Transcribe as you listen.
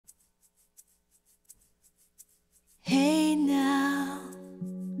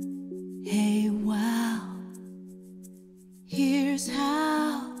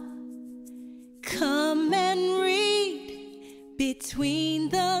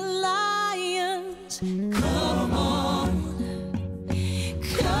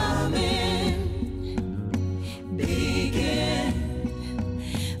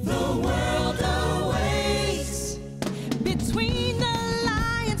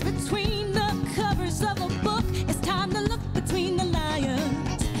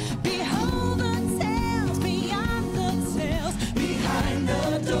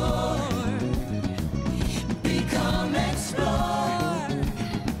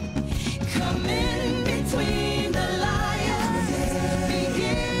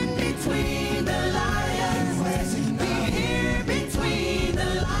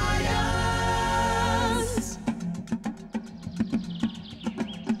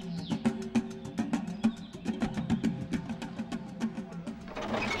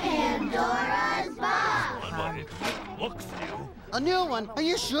looks new. A new one? Are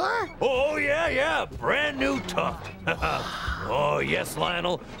you sure? Oh, yeah. Brand new tuft. Oh, yes,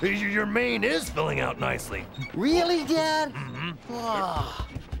 Lionel. Your mane is filling out nicely. Really, Dad? Mm-hmm. Oh.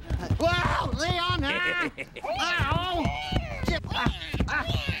 Wow, Leon! Ow!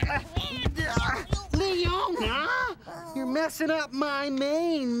 Leon, huh? You're messing up my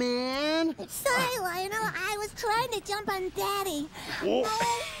mane, man. Sorry, Lionel. I was trying to jump on Daddy. Oh.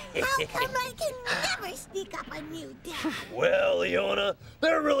 How come I can never sneak up on you, Dad? Well, Leona,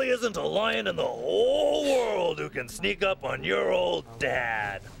 there really isn't a lion in the whole world who can sneak up on your old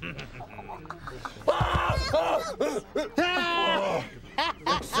dad.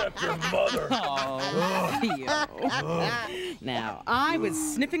 Except your mother. Oh, Theo. Now, I was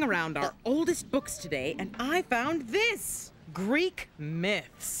sniffing around our oldest books today, and I found this. Greek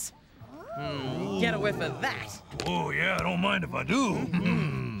myths. Get a whiff of that. Oh, yeah, I don't mind if I do.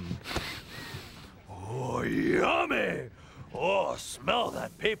 Oh, yummy. Oh, smell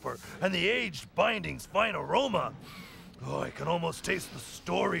that paper and the aged binding's fine aroma. Oh, I can almost taste the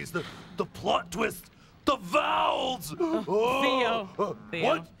stories, the plot twists, the vowels. Theo.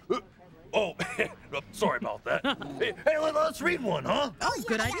 What? Oh, sorry about that. Hey, let's read one, huh? Oh,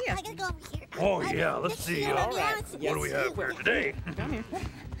 good idea. I gotta go over here. Oh, yeah, let's see. All right. What do we have here today? Come here.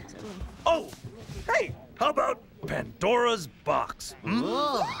 Oh, hey, how about Pandora's box?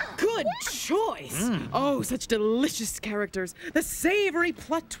 Good choice. Oh, such delicious characters. The savory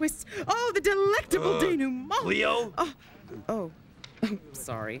plot twists. Oh, the delectable denouement. Leo? Oh,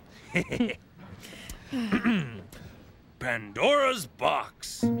 sorry. Pandora's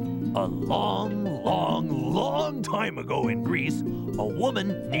box. A long time ago in Greece, a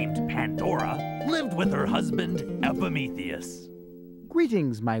woman named Pandora lived with her husband Epimetheus.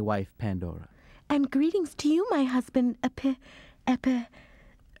 Greetings, my wife Pandora. And greetings to you, my husband,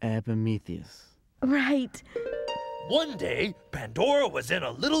 Epimetheus. Right. One day, Pandora was in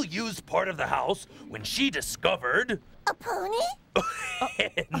a little used part of the house when she discovered... A pony?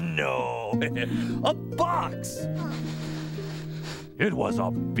 No, a box. It was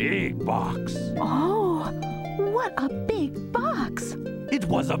a big box. Oh, what a big box. It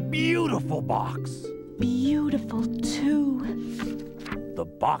was a beautiful box. Beautiful, too. The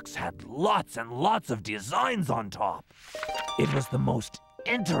box had lots and lots of designs on top. It was the most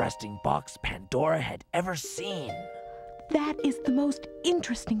interesting box Pandora had ever seen. That is the most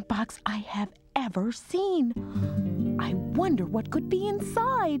interesting box I have ever seen. I wonder what could be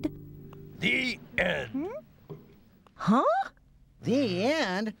inside. The end. Huh? The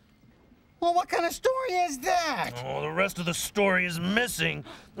end? Well, what kind of story is that? Oh, the rest of the story is missing.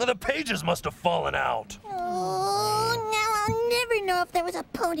 The pages must have fallen out. Oh, now I'll never know if there was a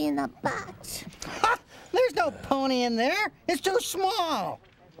pony in the box. Ha! There's no pony in there. It's too small.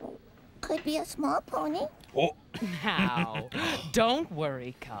 Could be a small pony. Oh. Now, don't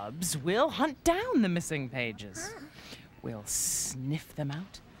worry, Cubs. We'll hunt down the missing pages. We'll sniff them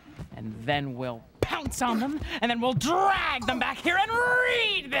out, and then we'll pounce on them, and then we'll drag them back here and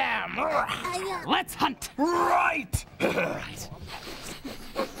read them. Let's hunt. Right. Right.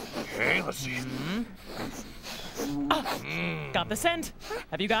 Okay, let's see. Got the scent.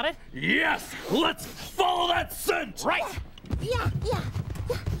 Have you got it? Yes, let's follow that scent. Right. Yeah.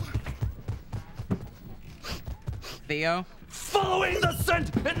 Theo? Following the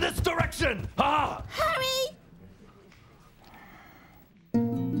scent in this direction. Ah. Hurry!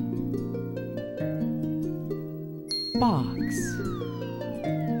 Box.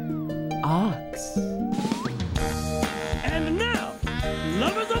 Ox. And now,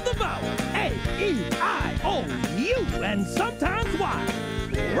 lovers of the vowel A-E-I-O-U and sometimes Y.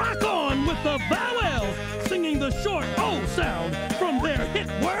 Rock on with the vowels, singing the short O sound from their hit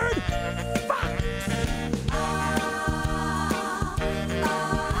word, fox.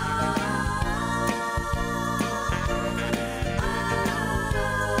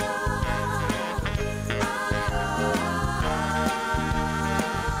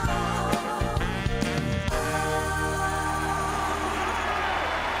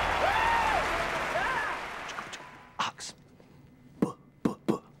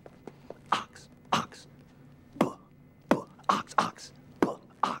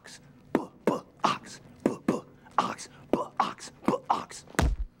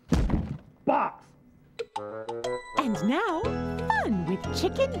 And now, fun with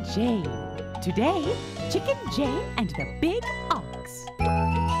Chicken Jane. Today, Chicken Jane and the Big Ox.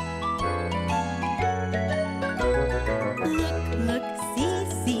 Look,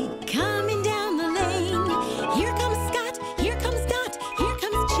 see, coming down the lane. Here comes Scott, here comes Dot, here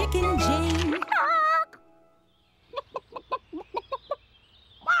comes Chicken Jane.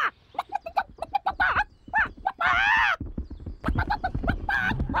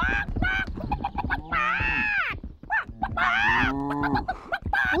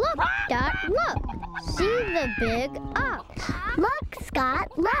 the big ox. Look, Scott,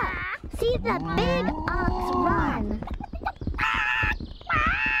 look. See the big ox run.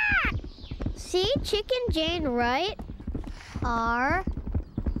 See Chicken Jane right? R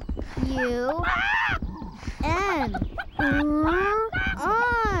U N. On.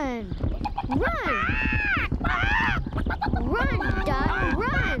 Run. Run, Dot,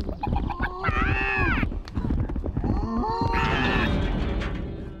 run.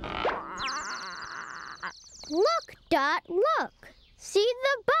 Look, Dot, look. See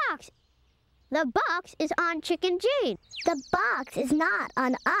the box. The box is on Chicken Jane. The box is not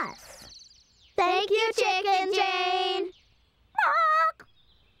on us. Thank you, Chicken Jane.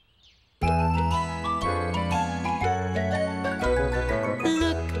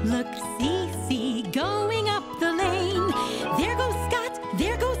 Look, see, see, going up the lane. There goes Scott,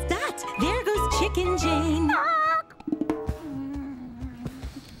 there goes Dot, there goes Chicken Jane.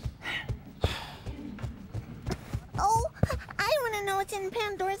 Oh, I want to know what's in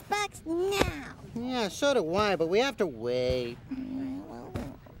Pandora's box now. Yeah, so do I, but we have to wait.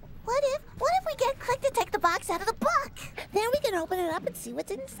 What if we get Click to take the box out of the book? Then we can open it up and see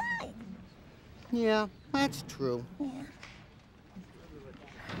what's inside. Yeah, that's true. Yeah.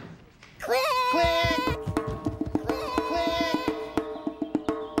 Click! Click! Click!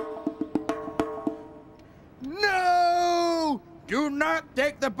 No! Do not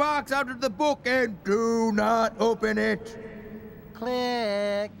take the box out of the book and do not open it.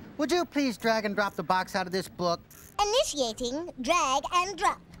 Click! Would you please drag and drop the box out of this book? Initiating drag and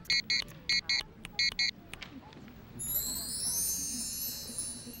drop.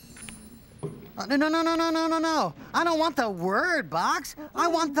 No. I don't want the word box. I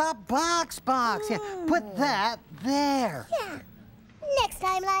want the box. Yeah, put that there. Yeah. Next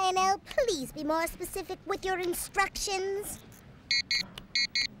time, Lionel, please be more specific with your instructions.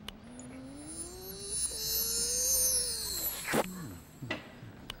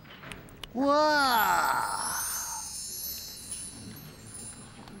 Wow.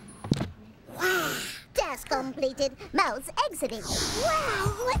 Wow. Task completed. Mouse exiting.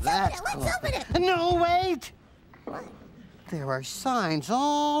 Wow. Let's open it. No, wait. What? There are signs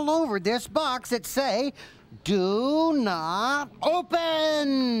all over this box that say, "Do not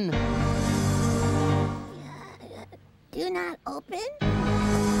open." Do not open?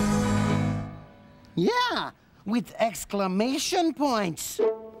 Yeah, with exclamation points.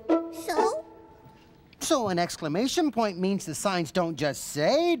 So? So an exclamation point means the signs don't just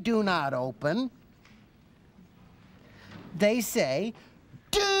say, "Do not open." They say,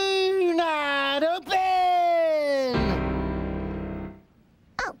 "Do not open!"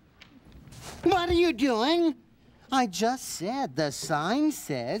 Oh. What are you doing? I just said the sign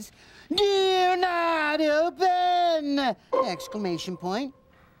says, "Do not open!" Exclamation point.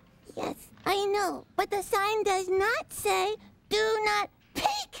 Yes, I know. But the sign does not say, "Do not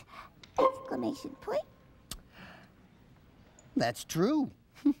peek!" Exclamation point. That's true.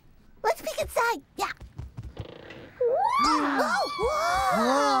 Let's peek inside. Yeah.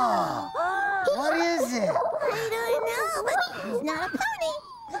 Whoa! What is it? I don't know, but it's not a pony.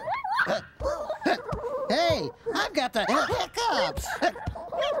 Hey, I've got the hiccups.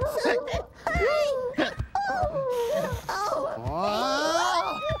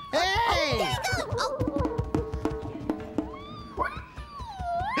 Whoa! Hey!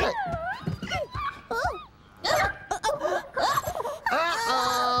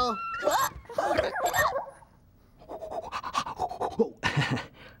 Uh-oh!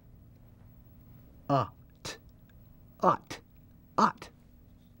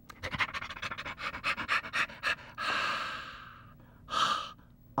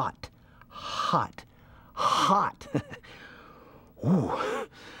 Hot. Ooh,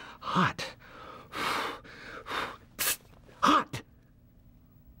 hot. Hot.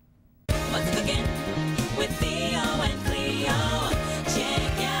 What's cooking with Theo and Cleo?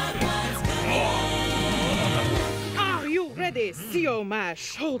 Check out what's cooking. Are you ready, Theo, my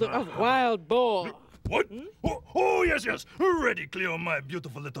shoulder of wild boar? What? Oh, yes. Ready, Cleo, my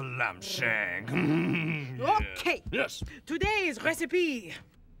beautiful little lamb shank. Yeah. Okay. Yes. Today's recipe.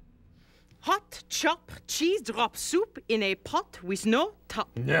 Hot chop cheese drop soup in a pot with no top.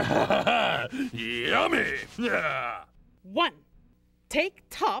 Yummy. Yeah. 1. Take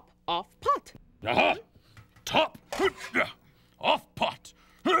top off pot. Top. Off pot.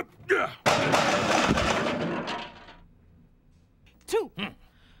 2.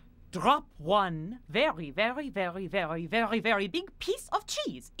 Drop one very big piece of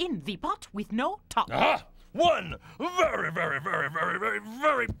cheese in the pot with no top. One very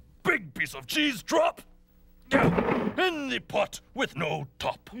big piece of cheese drop in the pot with no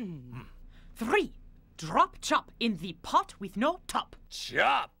top. 3. Drop chop in the pot with no top.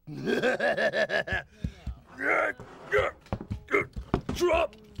 Chop.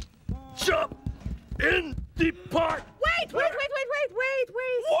 Drop chop in the pot. Wait.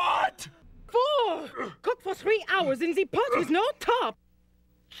 What? 4. Cook for 3 hours in the pot with no top.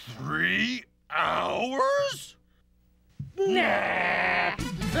 3 hours? Nah.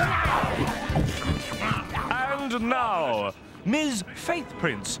 And now, Ms. Faith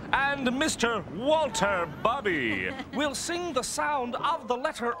Prince and Mr. Walter Bobby will sing the sound of the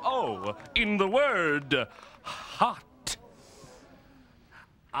letter O in the word hot.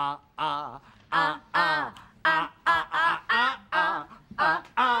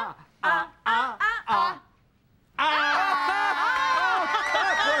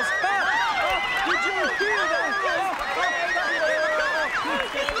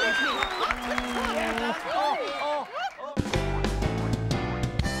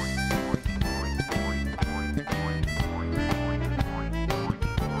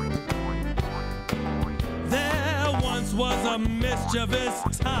 Was a mischievous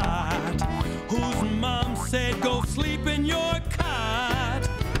tot whose mom said, go sleep in your cot.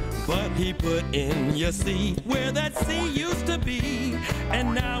 But he put in, you see, where that sea used to be.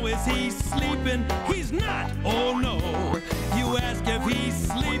 And now is he sleeping? He's not, oh no. You ask if he's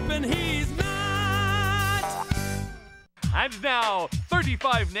sleeping, he's not. And now,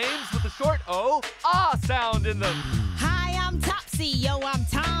 35 names with the short O, sound in them. Hi, I'm Topsy, yo, I'm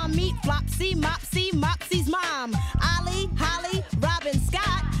Tom, Meat, Flopsy, Mopsy, Mopsy's mom. Ollie, Holly, Robin,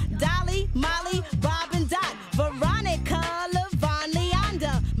 Scott, Dolly, Molly, Bob and Dot, Veronica, Levon,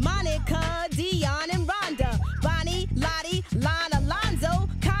 Leonda, Monica, Dion and Rhonda, Bonnie, Lottie, Lana, Lonzo,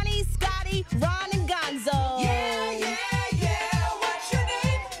 Connie, Scotty, Ron and Gonzo. Yeah, what's your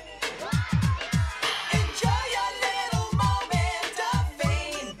name? Enjoy your little moment of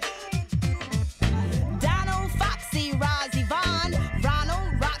fame. Donald, Foxy, Rosie, Vaughn, Ronald,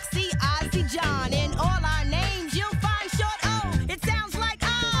 Roxy, Ozzy, John. In all our names, you'll find short O. It sounds like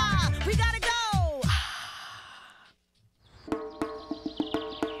we gotta go.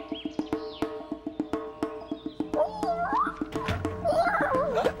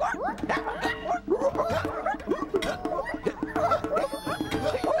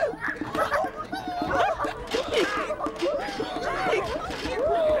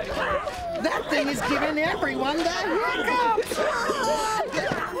 That thing is giving everyone the hiccups.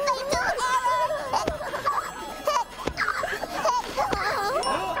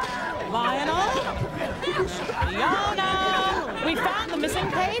 Lionel? Leona! We found the missing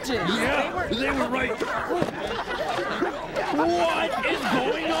pages. Yeah, they were right. What is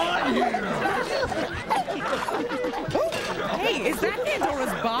going on here? Hey, is that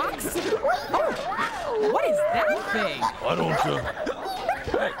Pandora's box? Oh, what is that thing? Why don't you?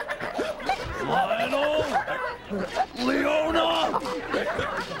 Lionel? Leona?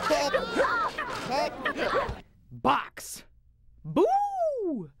 Box. Boo!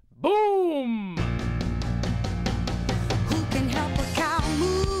 Boom! Who can help a cow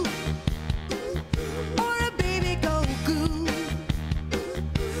move? Or a baby go goo?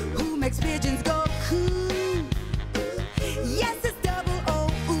 Who makes pigeons go coo? Yes, it's double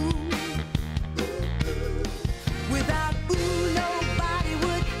O-oo. Without ooh, nobody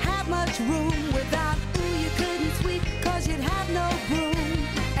would have much room. Without ooh, you couldn't sweep, 'cause you'd have no broom.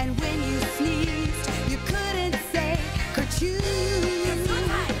 And when you sneezed, you couldn't say kerchoo.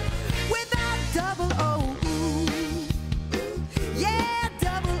 Without double O-oo. Yeah,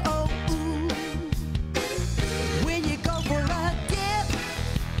 double O-oo. When you go for a dip,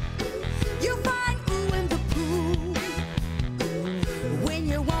 you find ooh in the pool. When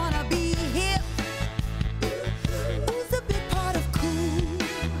you wanna be hip, ooh's a big part of cool.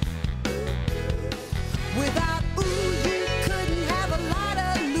 Without ooh, you couldn't have a lot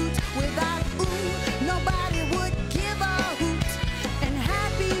of loot. Without ooh, nobody would give a hoot. And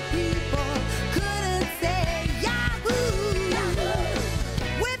happy people couldn't say Yahoo!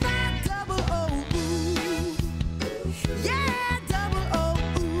 Without double O-oo. Yeah, double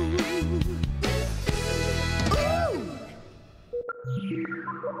O-oo.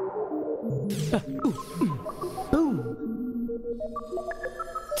 Ooh!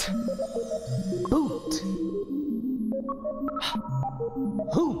 Boot.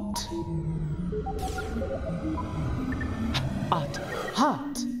 Hoot. Hot.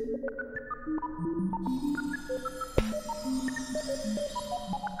 Hot.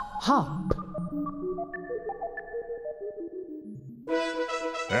 Hop.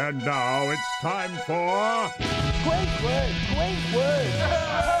 And now it's time for... Great word, great word.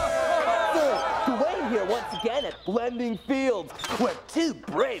 The great here once again at Blending Fields, where two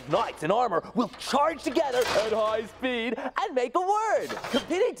brave knights in armor will charge together at high speed and make a word.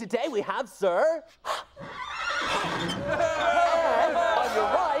 Competing today we have Sir... and on your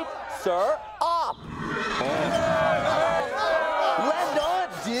right, Sir Op. Blend on,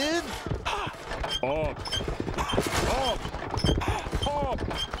 dudes. Op. Op. Op.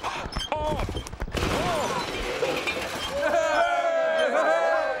 Op.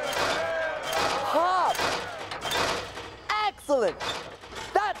 Hop! Excellent!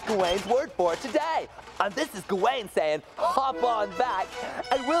 That's Gawain's word for today. And this is Gawain saying, hop on back.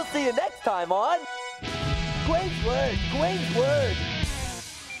 And we'll see you next time on Gawain's Word, Gawain's Word.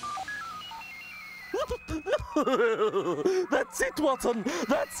 That's it, Watson.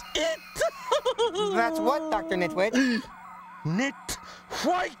 That's it. That's what, Dr. Nitwit?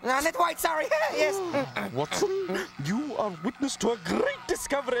 Nitwhite. Nitwhite, sorry. Yes. Watson, you are witness to a great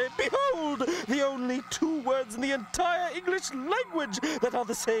discovery. Behold, the only two words in the entire English language that are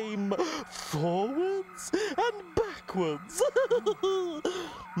the same forwards and backwards.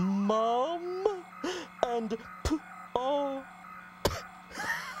 Mom and p-o.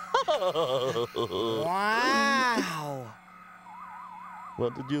 Wow.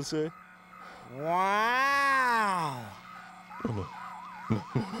 What did you say? Wow. Oh, no.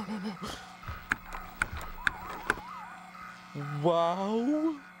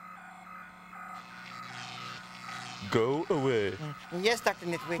 Wow. Go away. Yes, Dr.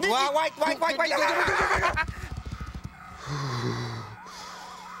 Nitwit. Wait.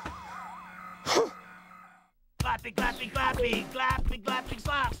 Clappy, clappy, clappy, clappy, clappy,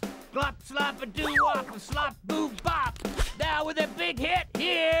 slops. Glop, slop, a doo wop, a slop, boo, bop. Now with a big hit,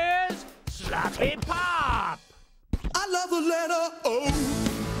 here's Sloppy Pop. I love the letter O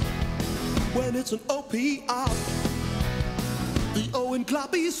when it's an O-P-op. The O in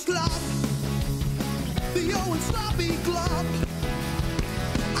gloppy slop. The O in sloppy glop.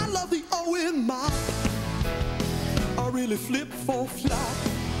 I love the O in mop. I really flip for flop.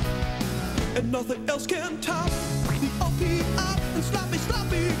 And nothing else can top the O-P-op and sloppy,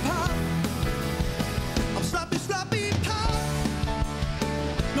 sloppy pop. I'm sloppy, sloppy pop.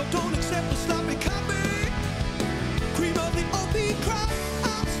 No, don't accept the sloppy copy. Cream of the OP crop.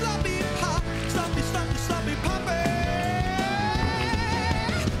 I'm sloppy pop. Sloppy, sloppy, sloppy poppy.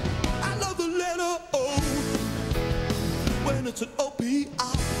 I love the letter O when it's an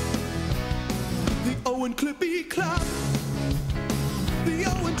OP-op. The O in clippy clop. The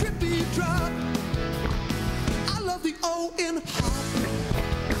O in trippy drop. I love the O in hop.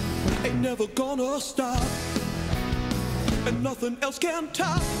 Ain't never gonna stop. And nothing else can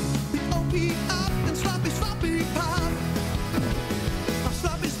top the OP-op and sloppy, sloppy pop. I'm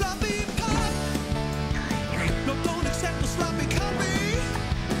sloppy, sloppy pop. No, don't accept the sloppy copy.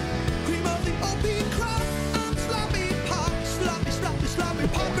 Cream of the OP crop. I'm sloppy pop. Sloppy, sloppy, sloppy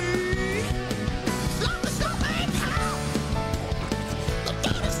poppy. Sloppy, sloppy pop. No,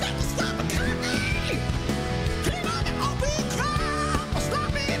 don't accept the sloppy copy. Cream of the OP crop.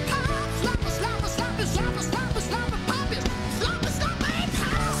 Sloppy pop. Sloppy, sloppy, sloppy, sloppy, sloppy, sloppy poppy. Sloppy, sloppy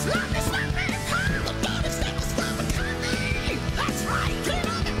pop. Sloppy, sloppy pop. No, don't accept the sloppy copy. That's right. Cream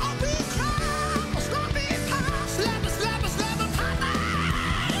of the OP crop. Sloppy pop. Sloppy, sloppy, sloppy poppy.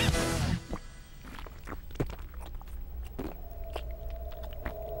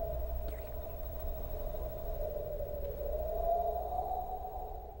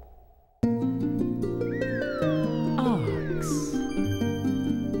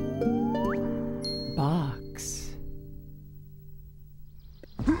 Ox. Box.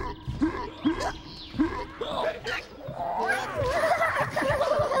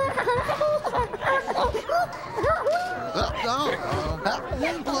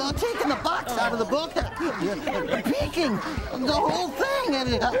 Taking the box out of the book, peeking the whole thing, and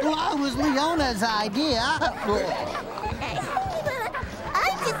it was Leona's idea. I'm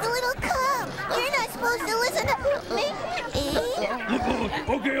just a little cub. You're not supposed to listen to me.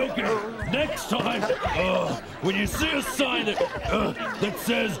 Okay. Next time, when you see a sign that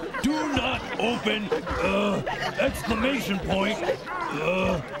says "Do not open!" exclamation point,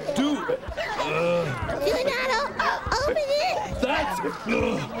 do not open it. That's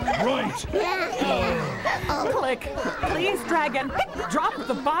right. Click. Please, Dragon. Drop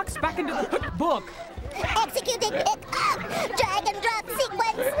the box back into the book. Executing pick up. Drag and drop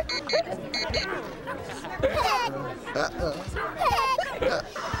sequence.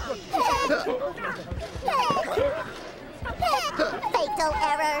 Fatal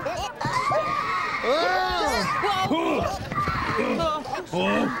error.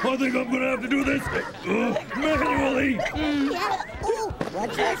 I think I'm gonna have to do this manually. Ooh.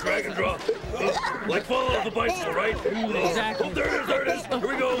 Drag and drop. Like follow the bicycle, right? Exactly. Oh, there it is. Here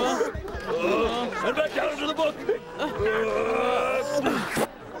we go. And back down into the book.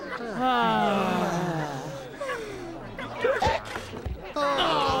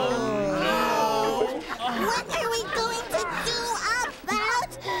 What are we going to do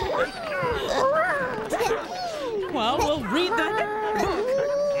about? Well, we'll read the book.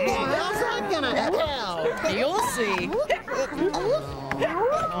 How's that gonna help? You'll see.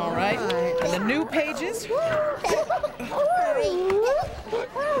 All right. And the new pages.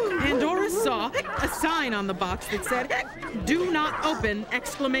 Pandora saw a sign on the box that said, "Do not open!"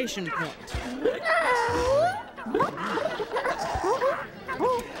 exclamation point.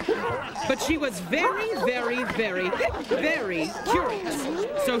 But she was very, very, very, very curious.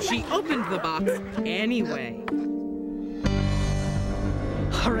 So she opened the box anyway.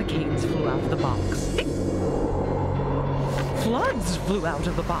 Hurricanes flew out of the box. Floods flew out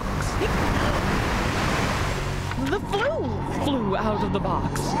of the box. The flu flew out of the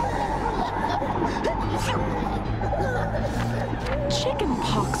box. Chicken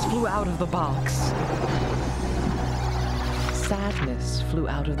pox flew out of the box. Sadness flew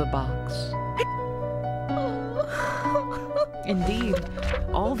out of the box. Indeed,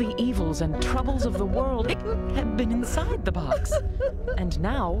 all the evils and troubles of the world had been inside the box, and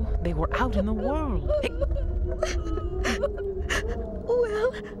now they were out in the world.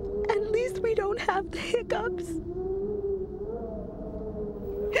 Well, at least we don't have the hiccups.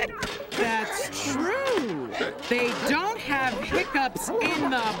 That's true. They don't have hiccups in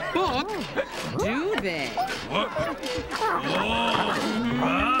the book, do they? What? Oh,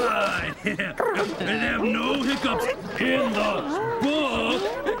 right. They have no hiccups in the book.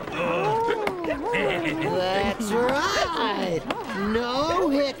 That's right. No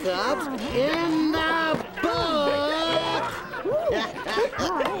hiccups in the book.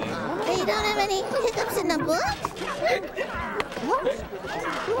 They don't have any hiccups in the book?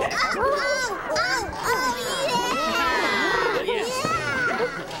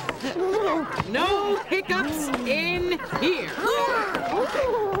 No hiccups in here.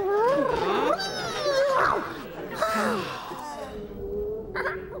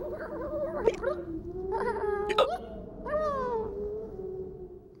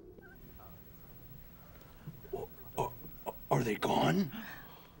 Are they gone?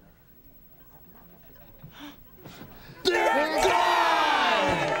 They're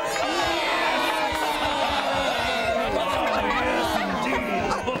gone!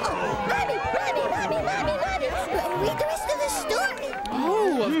 Read the rest of the story.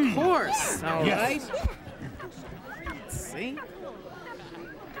 Oh, of course. All Yes. right. Let's see.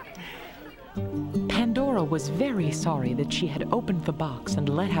 Pandora was very sorry that she had opened the box and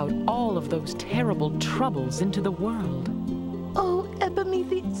let out all of those terrible troubles into the world. Oh,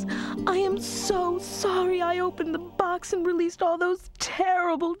 Epimetheus, I am so sorry I opened the box and released all those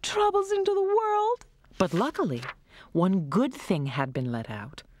terrible troubles into the world. But luckily, one good thing had been let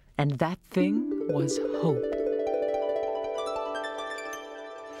out, and that thing was hope.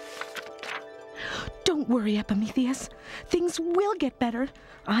 Don't worry, Epimetheus. Things will get better.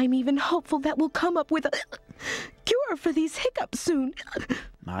 I'm even hopeful that we'll come up with a cure for these hiccups soon.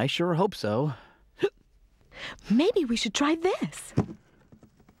 I sure hope so. Maybe we should try this.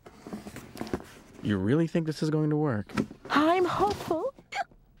 You really think this is going to work? I'm hopeful.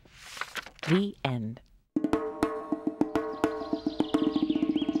 The end.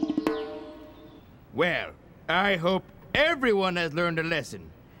 Well, I hope everyone has learned a lesson.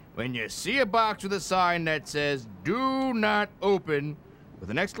 When you see a box with a sign that says, "Do not open," with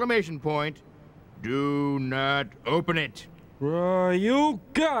an exclamation point, do not open it. You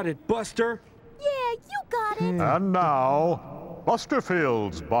got it, Buster. Yeah, you got it. And now,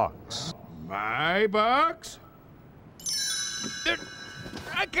 Busterfield's box. My box?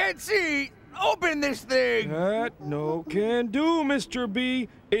 I can't see. Open this thing. That no can do, Mr. B.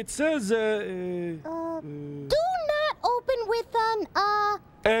 It says, Do not open with an,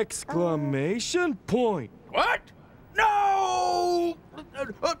 exclamation point. What? No!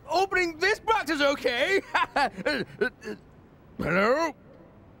 Opening this box is okay. Hello?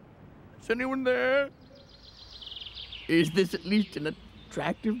 Is anyone there? Is this at least an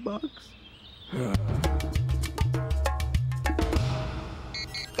attractive box? There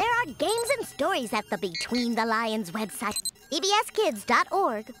are games and stories at the Between the Lions website,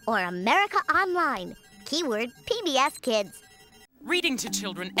 pbskids.org or America Online. Keyword PBS Kids. Reading to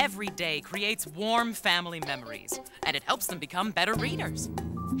children every day creates warm family memories, and it helps them become better readers.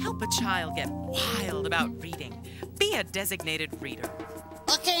 Help a child get wild about reading. Be a designated reader.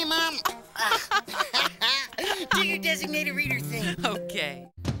 Okay, Mom. Do your designated reader thing. Okay.